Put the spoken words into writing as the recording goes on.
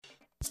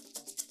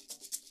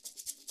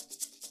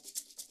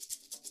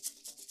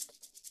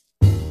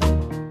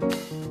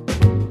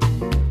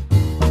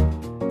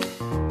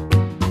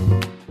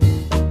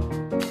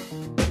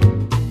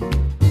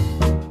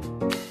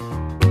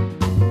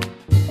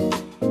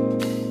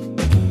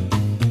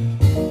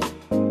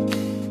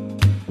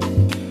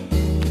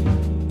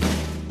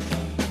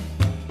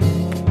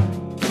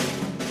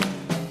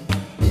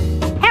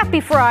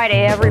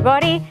Friday,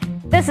 everybody.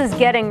 This is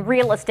Getting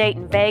Real Estate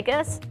in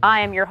Vegas.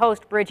 I am your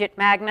host, Bridget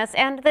Magnus,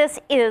 and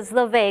this is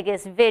the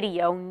Vegas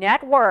Video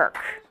Network.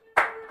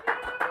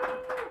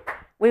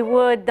 We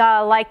would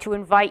like to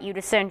invite you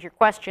to send your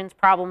questions,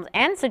 problems,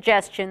 and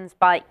suggestions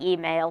by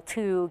email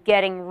to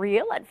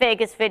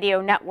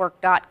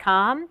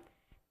gettingreal@vegasvideonetwork.com.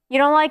 You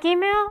don't like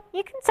email?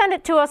 You can send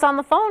it to us on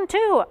the phone,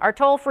 too. Our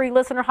toll-free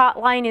listener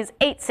hotline is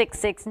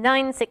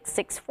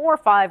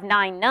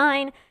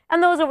 866-966-4599.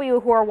 And those of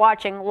you who are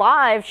watching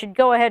live should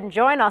go ahead and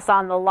join us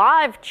on the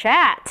live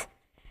chat.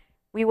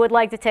 We would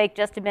like to take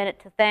just a minute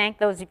to thank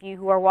those of you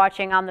who are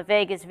watching on the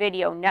Vegas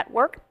Video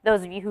Network,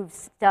 those of you who've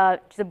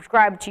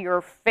subscribed to your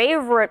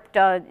favorite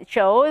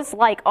shows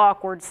like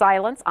Awkward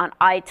Silence on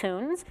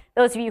iTunes,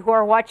 those of you who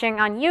are watching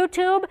on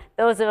YouTube,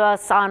 those of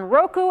us on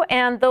Roku,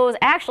 and those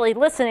actually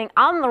listening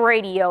on the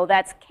radio.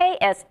 That's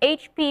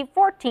KSHP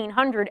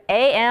 1400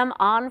 AM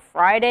on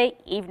Friday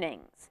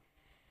evenings.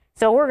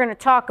 So we're going to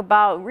talk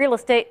about real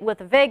estate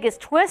with a Vegas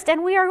twist,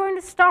 and we are going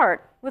to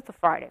start with the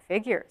Friday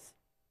figures.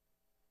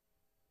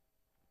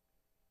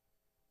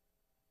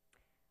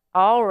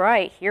 All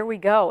right, here we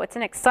go. It's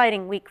an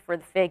exciting week for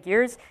the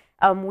figures.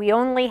 We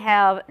only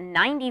have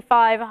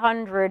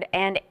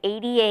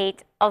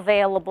 9,588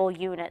 available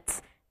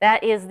units.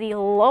 That is the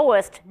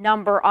lowest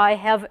number I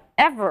have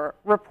ever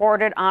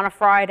reported on a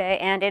Friday,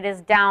 and it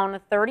is down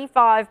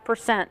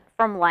 35%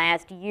 from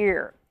last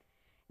year.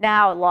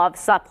 Now, law of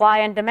supply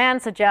and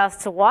demand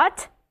suggests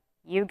what?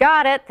 You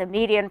got it. The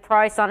median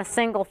price on a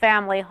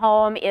single-family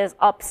home is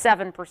up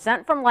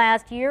 7% from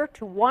last year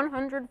to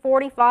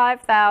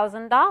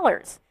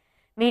 $145,000.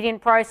 Median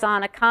price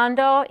on a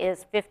condo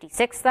is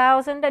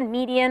 $56,000, and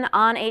median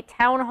on a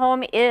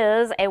townhome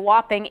is a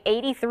whopping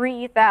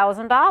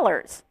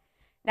 $83,000.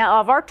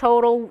 Now, of our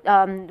total,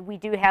 we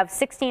do have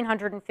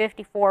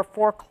 1,654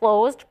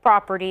 foreclosed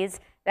properties.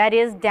 That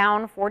is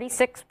down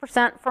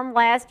 46% from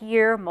last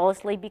year,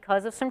 mostly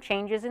because of some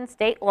changes in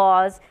state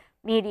laws.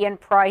 Median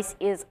price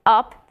is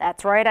up.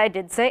 That's right, I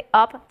did say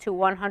up to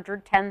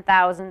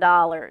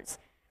 $110,000.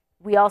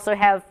 We also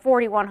have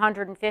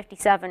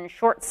 4,157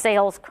 short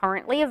sales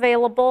currently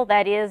available.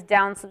 That is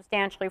down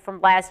substantially from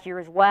last year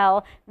as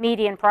well.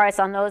 Median price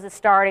on those is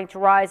starting to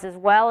rise as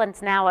well, and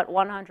it's now at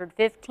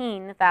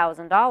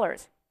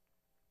 $115,000.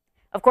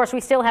 Of course, we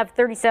still have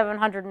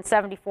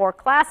 3,774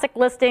 classic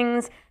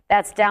listings.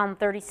 That's down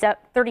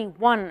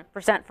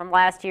 31% from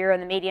last year,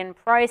 and the median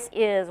price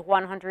is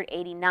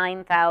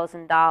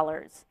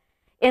 $189,000.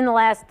 In the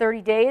last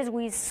 30 days,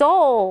 we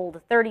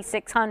sold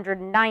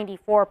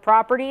 3,694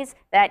 properties.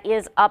 That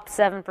is up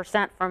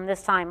 7% from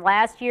this time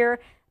last year.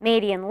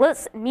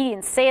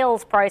 Median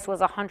sales price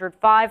was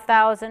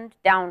 $105,000,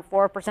 down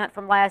 4%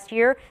 from last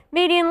year.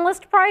 Median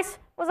list price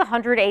was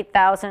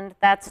 $108,000.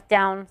 That's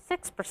down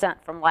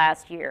 6% from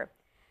last year.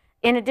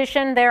 In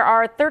addition, there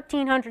are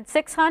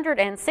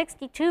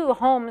 1,662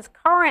 homes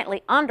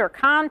currently under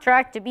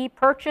contract to be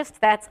purchased.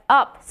 That's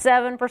up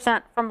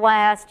 7% from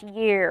last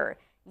year.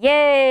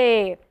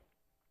 Yay!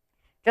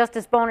 Just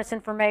as bonus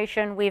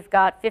information, we've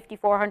got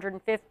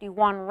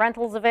 5,451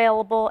 rentals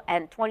available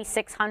and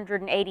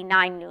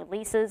 2,689 new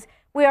leases.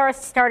 We are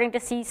starting to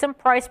see some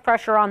price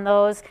pressure on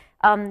those.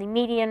 The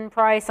median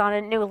price on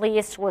a new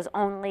lease was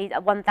only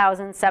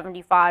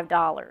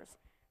 $1,075.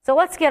 So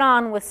let's get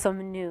on with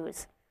some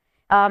news.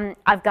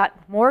 I've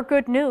got more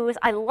good news.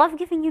 I love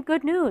giving you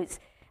good news.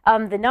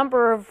 The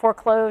number of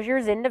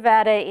foreclosures in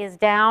Nevada is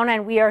down,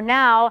 and we are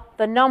now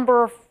the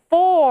number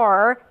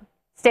 4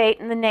 state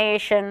in the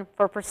nation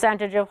for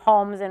percentage of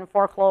homes in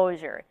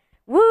foreclosure.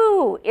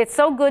 Woo! It's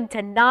so good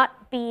to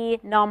not be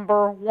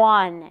number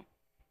 1.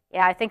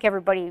 Yeah, I think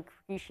everybody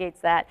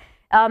appreciates that.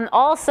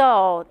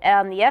 Also,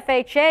 the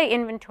FHA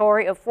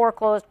inventory of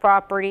foreclosed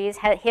properties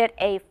hit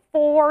a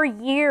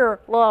 4-year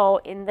low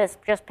in this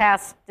just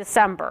past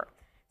December.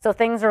 So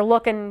things are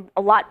looking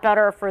a lot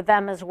better for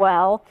them as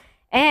well.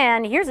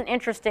 And here's an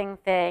interesting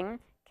thing.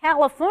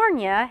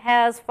 California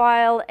has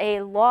filed a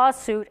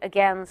lawsuit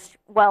against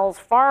Wells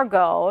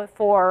Fargo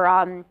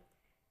for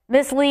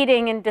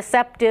misleading and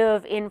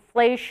deceptive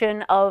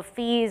inflation of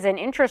fees and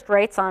interest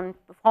rates on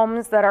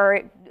homes that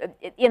are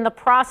in the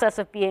process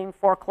of being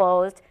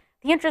foreclosed.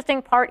 The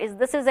interesting part is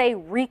this is a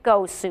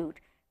RICO suit.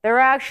 They're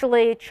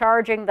actually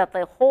charging that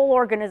the whole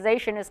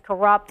organization is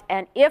corrupt,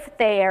 and if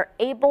they are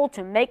able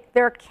to make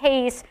their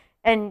case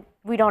and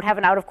we don't have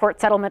an out-of-court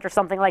settlement or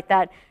something like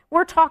that,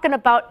 we're talking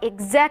about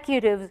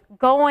executives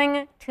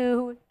going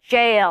to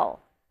jail.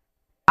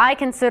 I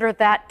consider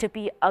that to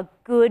be a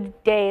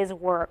good day's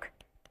work.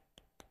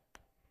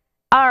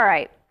 All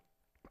right,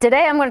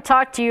 today I'm going to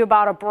talk to you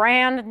about a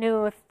brand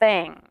new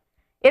thing.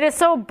 It is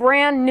so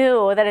brand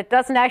new that it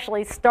doesn't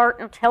actually start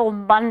until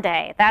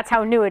Monday. That's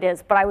how new it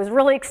is, but I was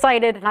really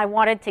excited and I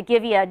wanted to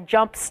give you a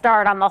jump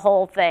start on the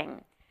whole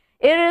thing.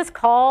 It is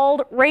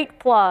called Rate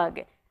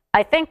Plug.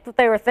 I think what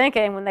they were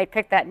thinking when they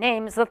picked that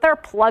name is that they're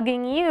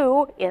plugging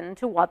you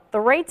into what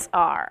the rates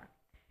are.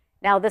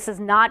 Now, this is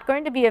not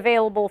going to be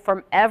available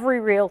from every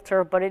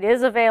realtor, but it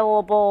is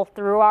available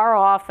through our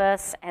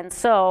office, and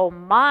so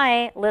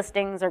my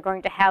listings are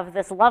going to have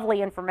this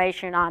lovely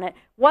information on it.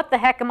 What the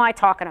heck am I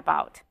talking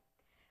about?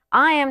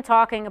 I am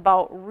talking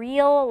about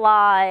real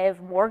live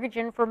mortgage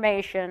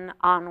information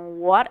on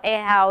what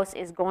a house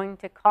is going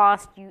to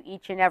cost you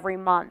each and every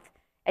month.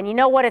 And you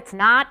know what it's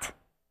not?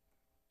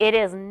 It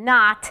is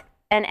not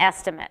an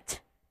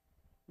estimate.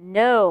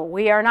 No,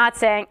 we are not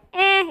saying,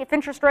 if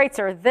interest rates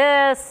are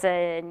this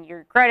and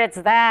your credit's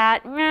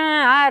that,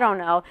 I don't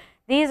know.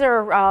 These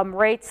are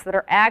rates that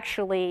are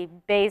actually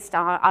based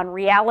on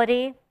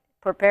reality,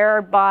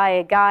 prepared by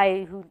a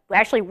guy who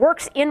actually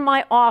works in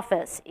my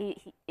office.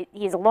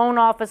 He's a loan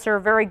officer,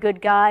 very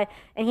good guy,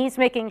 and he's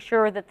making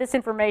sure that this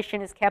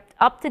information is kept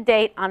up to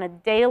date on a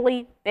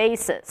daily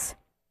basis.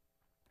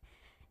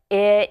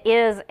 It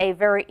is a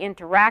very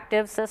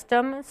interactive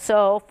system.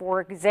 So, for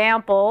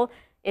example,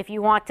 if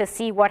you want to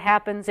see what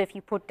happens if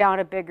you put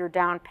down a bigger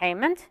down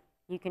payment,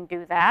 you can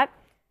do that.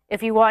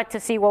 If you want to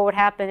see what would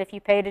happen if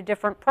you paid a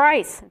different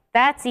price,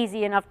 that's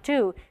easy enough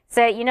too.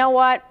 Say, you know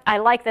what, I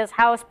like this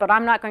house, but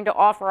I'm not going to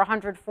offer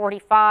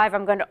 $145,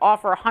 I'm going to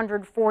offer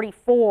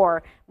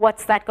 $144.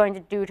 What's that going to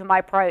do to my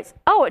price?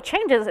 Oh, it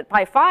changes it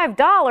by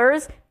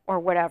 $5 or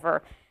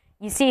whatever.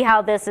 You see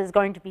how this is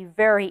going to be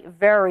very,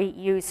 very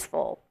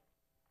useful.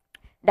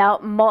 Now,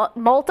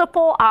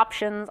 multiple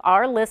options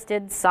are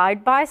listed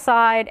side by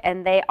side,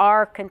 and they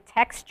are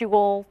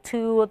contextual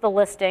to the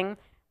listing.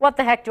 What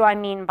the heck do I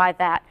mean by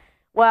that?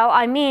 Well,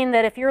 I mean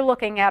that if you're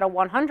looking at a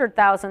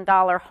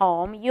 $100,000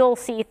 home, you'll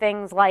see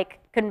things like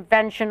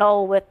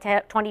conventional with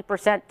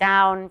 20%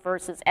 down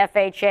versus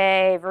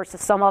FHA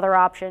versus some other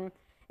option.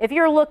 If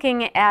you're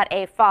looking at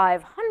a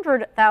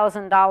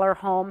 $500,000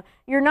 home,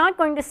 you're not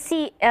going to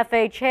see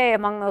FHA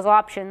among those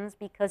options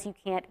because you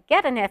can't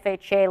get an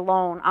FHA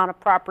loan on a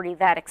property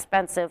that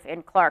expensive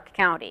in Clark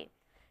County.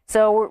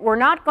 So we're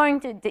not going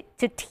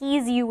to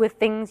tease you with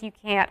things you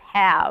can't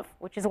have,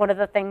 which is one of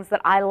the things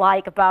that I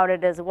like about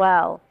it as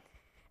well.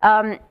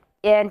 And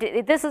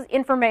this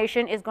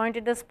information is going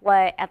to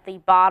display at the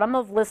bottom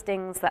of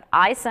listings that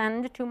I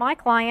send to my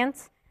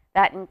clients.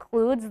 That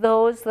includes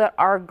those that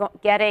are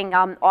getting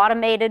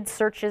automated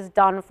searches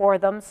done for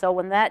them. So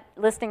when that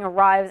listing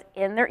arrives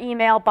in their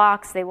email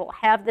box, they will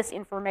have this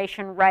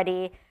information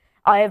ready.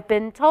 I have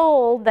been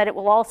told that it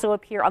will also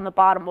appear on the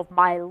bottom of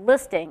my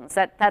listings.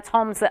 That's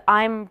homes that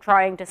I'm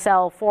trying to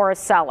sell for a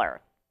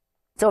seller.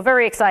 So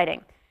very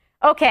exciting.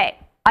 Okay,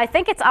 I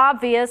think it's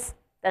obvious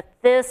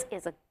that this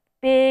is a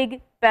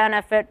big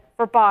benefit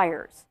for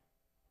buyers.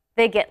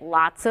 They get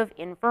lots of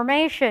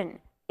information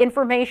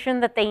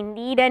that they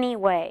need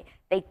anyway.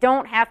 They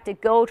don't have to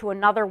go to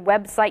another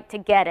website to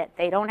get it.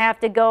 They don't have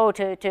to go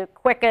to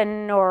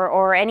Quicken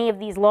or any of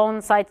these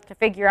loan sites to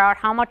figure out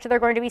how much they're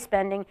going to be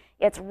spending.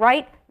 It's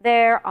right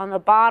there on the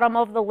bottom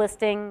of the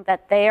listing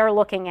that they are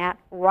looking at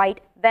right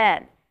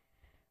then.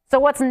 So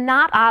what's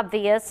not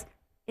obvious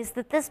is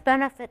that this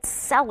benefits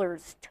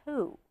sellers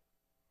too.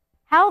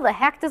 How the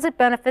heck does it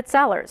benefit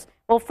sellers?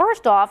 Well,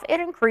 first off, it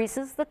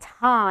increases the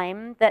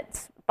time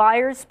that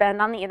buyers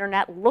spend on the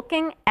internet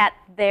looking at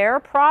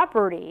their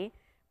property,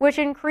 which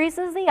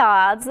increases the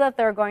odds that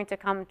they're going to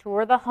come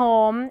tour the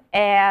home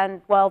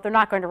and, well, they're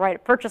not going to write a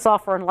purchase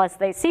offer unless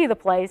they see the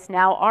place,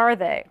 now are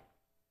they?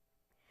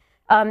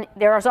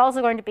 There is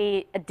also going to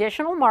be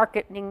additional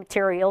marketing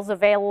materials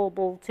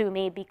available to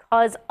me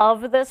because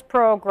of this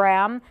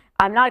program.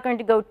 I'm not going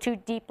to go too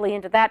deeply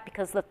into that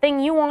because the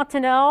thing you want to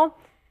know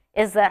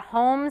is that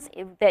homes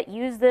that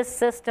use this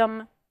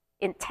system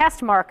in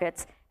test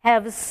markets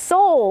have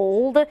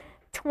sold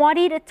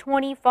 20 to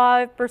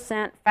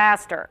 25%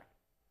 faster.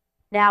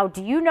 Now,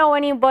 do you know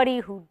anybody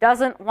who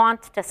doesn't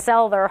want to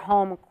sell their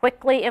home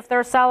quickly if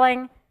they're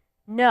selling?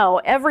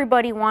 No,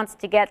 everybody wants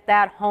to get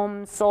that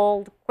home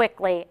sold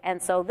quickly,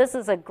 and so this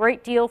is a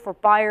great deal for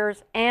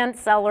buyers and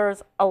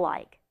sellers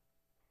alike.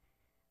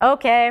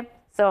 Okay,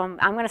 so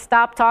I'm going to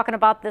stop talking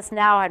about this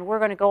now, and we're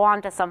going to go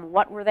on to some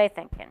What Were They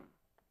Thinking?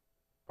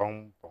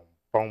 Boom, boom,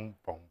 boom,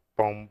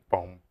 boom,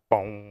 boom,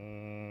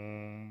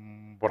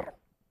 boom, boom.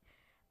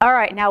 All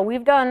right, now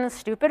we've done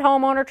stupid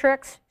homeowner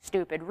tricks,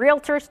 stupid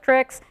realtors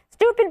tricks,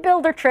 stupid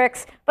builder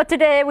tricks, but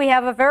today we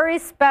have a very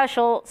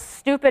special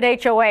stupid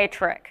HOA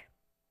trick.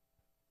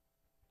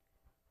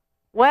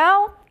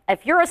 Well,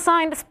 if you're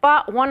assigned to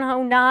spot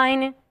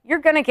 109, you're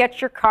going to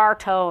get your car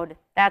towed.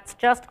 That's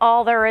just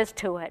all there is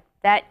to it.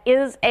 That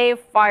is a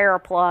fire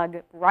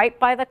plug right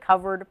by the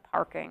covered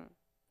parking.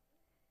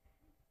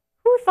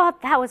 Who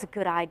thought that was a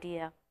good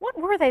idea?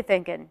 What were they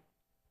thinking?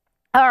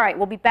 All right,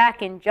 we'll be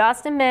back in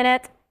just a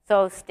minute,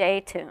 so stay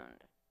tuned.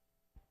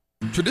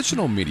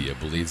 Traditional media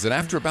believes that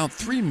after about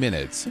 3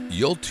 minutes,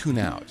 you'll tune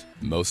out.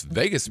 Most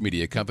Vegas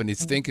media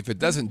companies think if it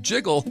doesn't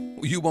jiggle,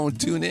 you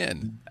won't tune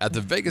in. At the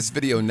Vegas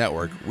Video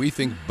Network, we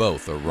think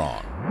both are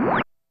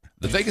wrong.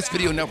 The Vegas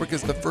Video Network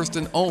is the first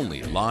and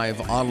only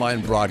live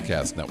online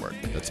broadcast network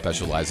that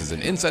specializes in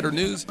insider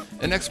news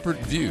and expert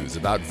views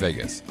about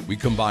Vegas. We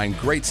combine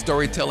great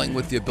storytelling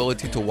with the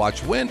ability to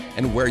watch when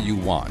and where you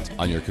want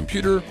on your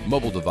computer,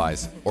 mobile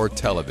device, or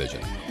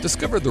television.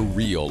 Discover the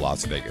real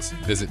Las Vegas.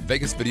 Visit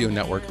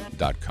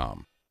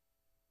VegasVideoNetwork.com.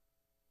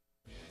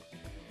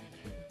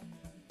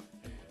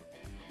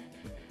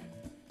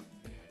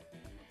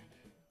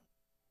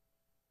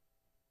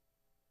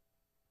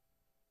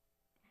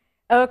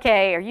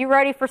 Okay, are you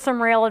ready for some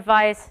real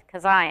advice?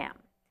 Because I am.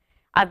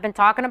 I've been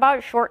talking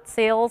about short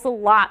sales a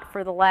lot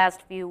for the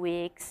last few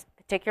weeks,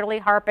 particularly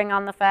harping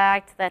on the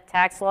fact that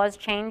tax laws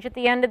change at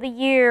the end of the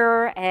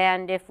year,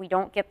 and if we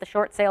don't get the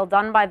short sale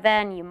done by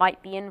then, you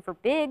might be in for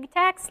big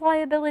tax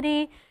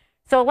liability.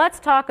 So let's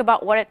talk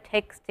about what it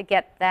takes to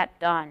get that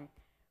done.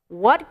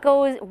 What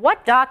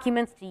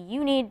documents do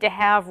you need to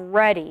have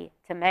ready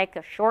to make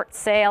a short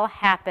sale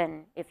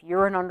happen if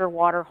you're an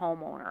underwater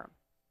homeowner?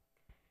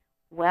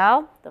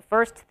 Well, the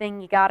first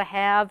thing you got to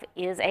have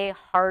is a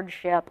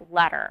hardship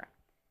letter.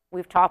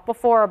 We've talked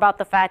before about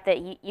the fact that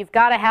you've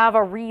got to have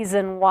a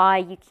reason why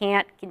you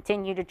can't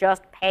continue to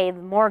just pay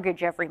the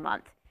mortgage every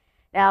month.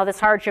 Now, this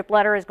hardship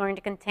letter is going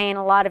to contain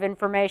a lot of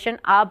information.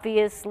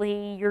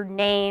 Obviously, your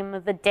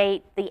name, the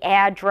date, the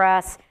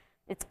address.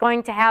 It's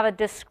going to have a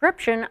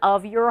description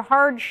of your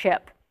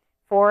hardship.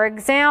 For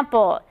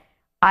example,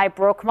 I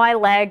broke my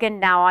leg and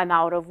now I'm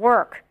out of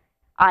work.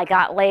 I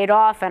got laid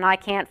off and I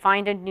can't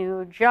find a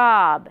new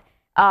job.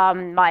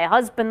 My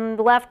husband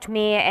left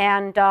me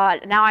and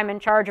now I'm in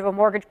charge of a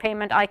mortgage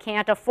payment I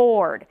can't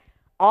afford.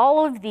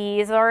 All of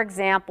these are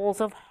examples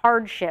of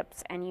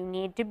hardships, and you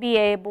need to be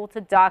able to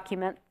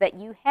document that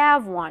you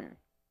have one.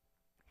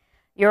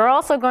 You're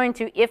also going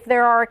to, if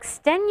there are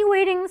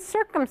extenuating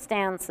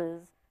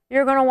circumstances,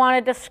 you're going to want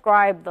to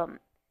describe them.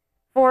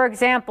 For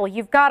example,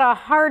 you've got a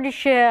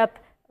hardship,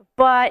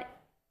 but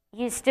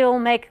you still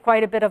make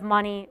quite a bit of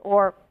money,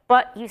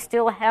 but you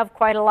still have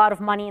quite a lot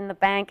of money in the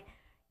bank.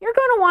 You're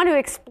going to want to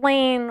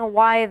explain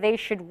why they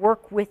should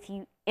work with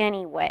you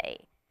anyway.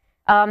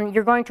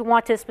 You're going to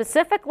want to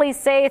specifically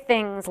say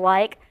things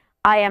like,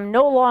 I am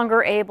no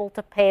longer able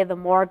to pay the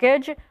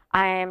mortgage,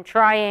 I am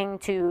trying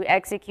to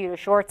execute a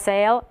short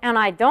sale, and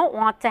I don't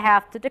want to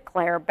have to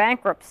declare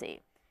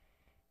bankruptcy.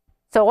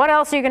 So what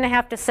else are you going to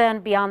have to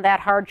send beyond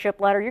that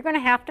hardship letter? You're going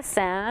to have to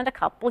send a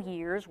couple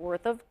years'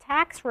 worth of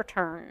tax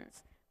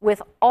returns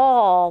with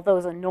all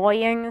those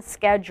annoying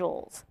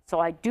schedules. So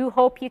I do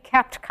hope you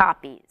kept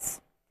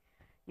copies.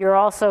 You're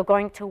also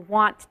going to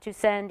want to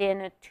send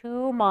in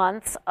 2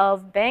 months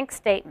of bank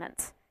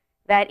statements.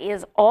 That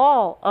is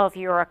all of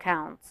your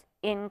accounts,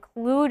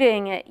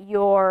 including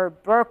your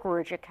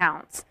brokerage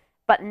accounts,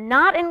 but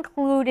not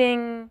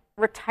including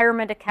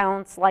retirement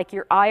accounts like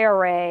your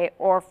IRA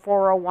or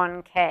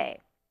 401k.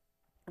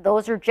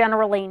 Those are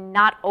generally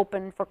not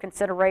open for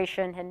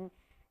consideration, and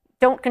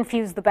don't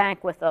confuse the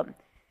bank with them.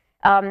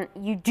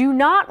 You do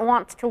not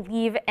want to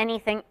leave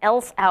anything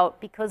else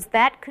out because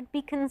that could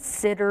be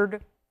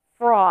considered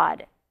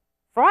fraud.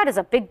 Fraud is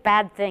a big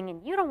bad thing,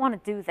 and you don't want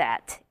to do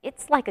that.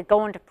 It's like a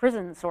going to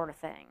prison sort of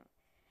thing.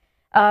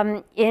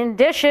 In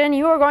addition,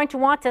 you are going to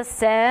want to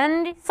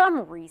send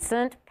some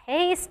recent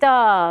pay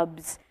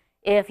stubs.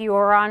 If you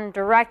are on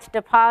direct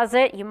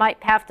deposit, you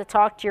might have to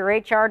talk to your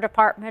HR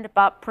department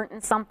about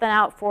printing something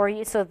out for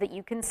you so that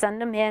you can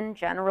send them in.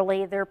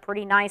 Generally, they're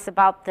pretty nice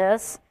about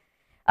this.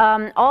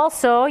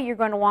 Also, you're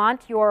going to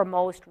want your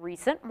most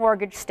recent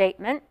mortgage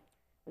statement.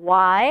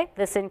 Why?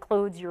 This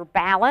includes your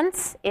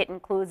balance. It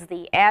includes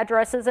the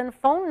addresses and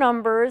phone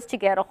numbers to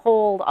get a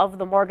hold of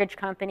the mortgage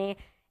company.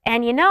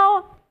 And you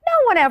know, no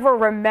one ever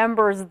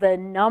remembers the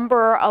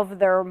number of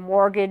their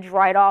mortgage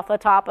right off the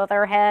top of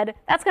their head.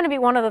 That's going to be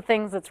one of the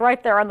things that's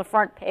right there on the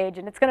front page,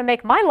 and it's going to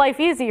make my life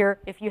easier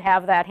if you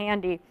have that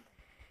handy.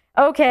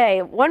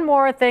 Okay, one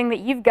more thing that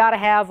you've got to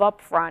have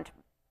up front,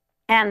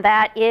 and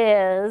that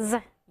is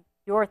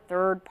your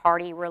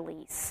third-party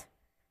release.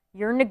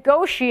 Your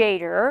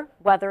negotiator,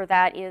 whether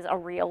that is a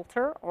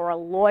realtor or a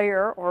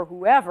lawyer or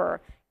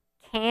whoever,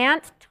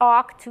 can't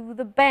talk to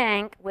the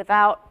bank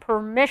without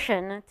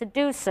permission to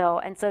do so.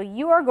 And so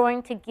you are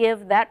going to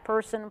give that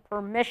person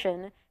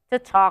permission to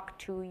talk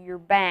to your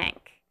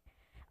bank.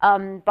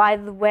 By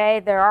the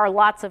way, there are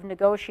lots of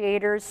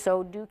negotiators,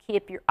 so do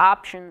keep your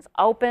options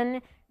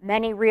open.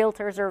 Many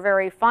realtors are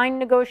very fine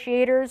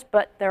negotiators,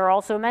 but there are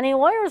also many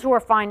lawyers who are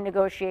fine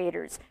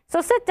negotiators. So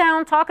sit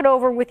down, talk it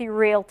over with your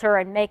realtor,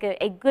 and make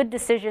a good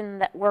decision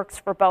that works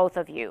for both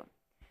of you.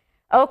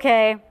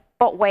 Okay,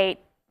 but wait,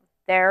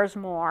 there's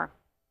more.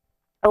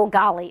 Oh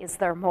golly, is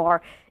there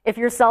more? If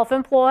you're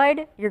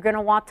self-employed, you're going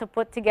to want to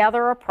put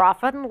together a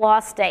profit and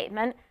loss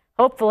statement.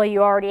 Hopefully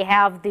you already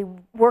have the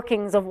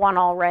workings of one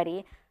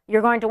already.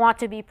 You're going to want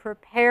to be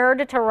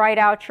prepared to write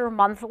out your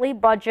monthly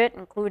budget,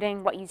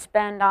 including what you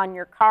spend on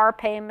your car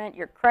payment,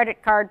 your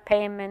credit card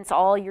payments,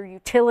 all your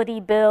utility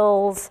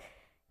bills.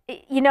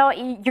 you know,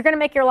 you're going to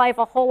make your life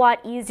a whole lot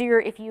easier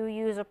if you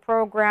use a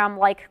program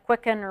like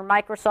Quicken or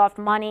Microsoft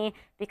Money,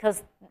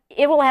 because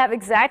it will have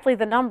exactly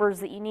the numbers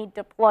that you need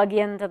to plug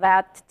into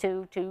that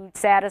to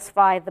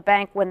satisfy the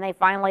bank when they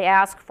finally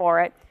ask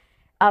for it.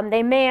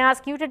 They may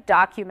ask you to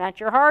document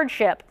your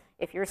hardship.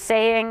 If you're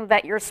saying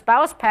that your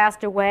spouse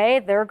passed away,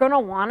 they're going to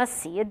want to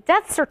see a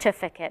death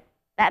certificate.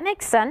 That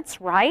makes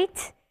sense,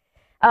 right?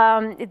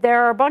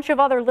 There are a bunch of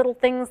other little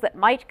things that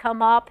might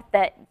come up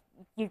that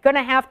you're going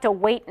to have to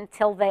wait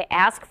until they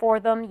ask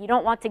for them. You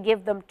don't want to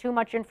give them too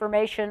much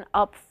information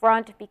up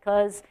front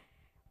because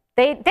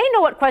they know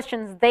what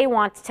questions they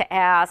want to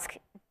ask.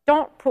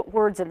 Don't put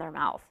words in their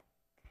mouth.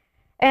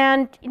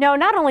 And, you know,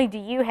 not only do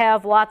you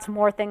have lots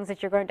more things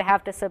that you're going to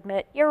have to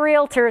submit, your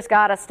realtor's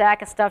got a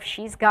stack of stuff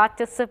she's got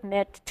to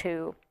submit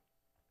too.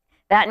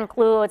 That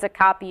includes a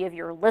copy of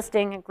your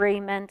listing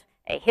agreement,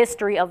 a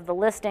history of the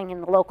listing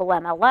in the local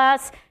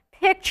MLS,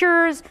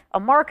 pictures, a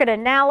market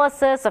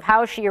analysis of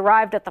how she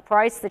arrived at the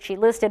price that she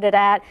listed it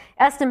at,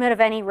 estimate of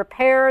any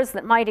repairs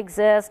that might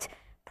exist,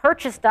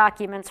 purchase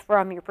documents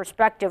from your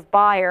prospective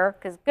buyer,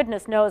 because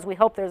goodness knows we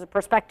hope there's a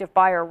prospective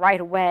buyer right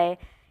away,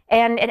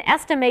 and an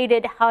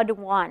estimated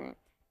HUD-1.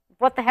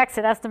 What the heck's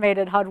an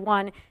estimated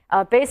HUD-1?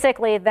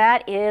 Basically,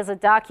 that is a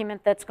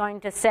document that's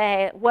going to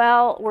say,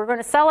 well, we're going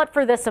to sell it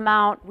for this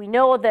amount. We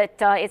know that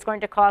it's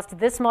going to cost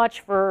this much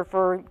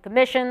for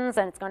commissions,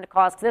 and it's going to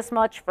cost this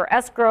much for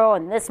escrow,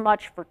 and this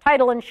much for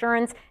title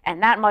insurance,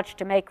 and that much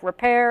to make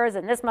repairs,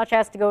 and this much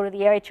has to go to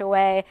the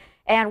HOA.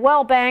 And,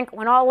 well, bank,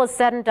 when all is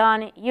said and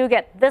done, you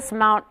get this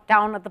amount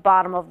down at the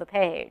bottom of the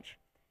page.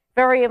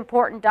 Very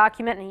important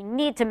document, and you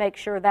need to make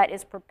sure that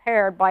is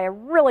prepared by a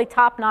really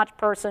top-notch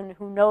person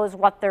who knows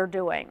what they're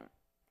doing.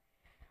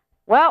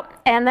 Well,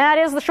 and that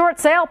is the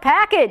short sale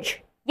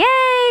package.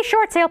 Yay,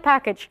 short sale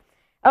package.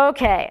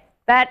 Okay,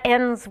 that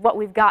ends what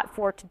we've got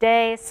for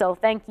today, so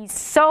thank you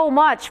so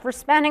much for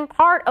spending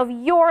part of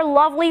your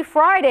lovely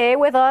Friday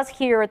with us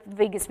here at the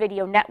Vegas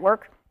Video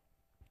Network.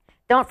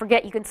 Don't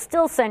forget, you can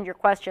still send your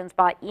questions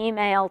by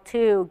email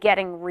to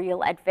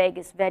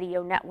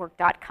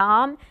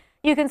gettingreal@vegasvideonetwork.com.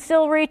 You can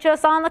still reach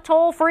us on the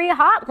toll-free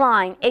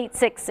hotline,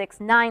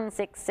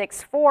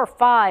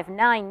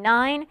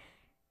 866-966-4599.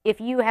 If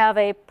you have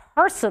a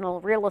personal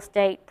real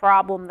estate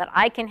problem that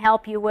I can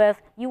help you with,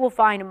 you will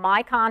find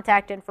my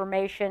contact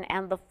information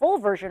and the full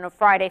version of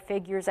Friday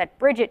Figures at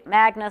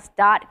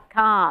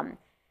bridgetmagnus.com.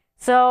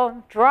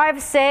 So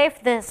drive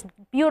safe this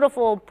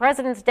beautiful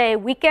President's Day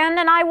weekend,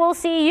 and I will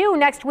see you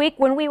next week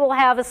when we will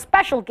have a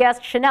special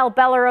guest, Chanel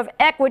Beller of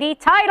Equity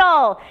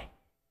Title.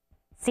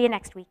 See you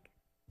next week.